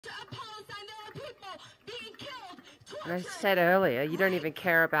And I said earlier, you don't even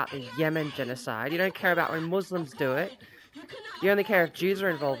care about the Yemen genocide. You don't care about when Muslims do it. You only care if Jews are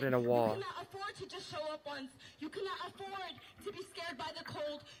involved in a war. You cannot afford to just show up once. You cannot afford to be scared by the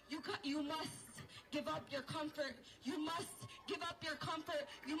cold. You must give up your comfort. You must give up your comfort.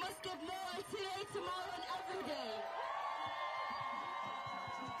 You must give more today, tomorrow, and every day.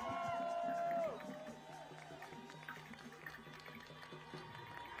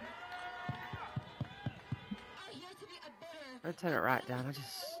 I'll turn it right down. I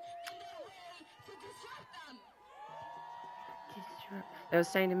just... They were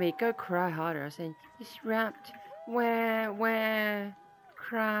saying to me, go cry harder. I was saying, disrupt. Where?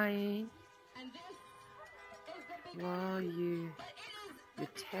 Crying. While you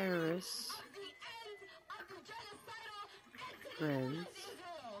terrorists, friends,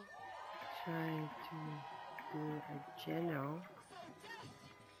 trying to do a general.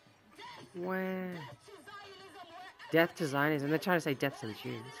 Where? Death to Zionism. They're trying to say death to the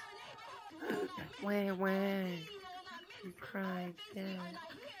Jews. Where? You cried down.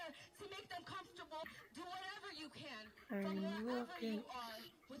 I'm looking at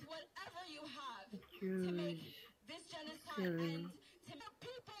Jews. Silly.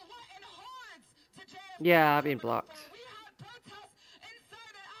 Yeah, I've been blocked.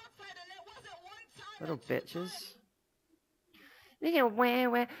 Little bitches. They get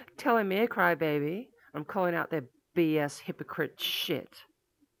where telling me to cry, baby. I'm calling out their BS hypocrite shit.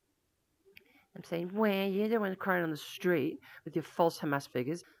 I'm saying, where you're the one crying on the street with your false Hamas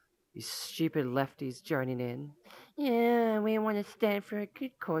figures. You stupid lefties joining in. Yeah, we want to stand for a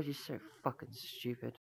good cause. You're so fucking stupid.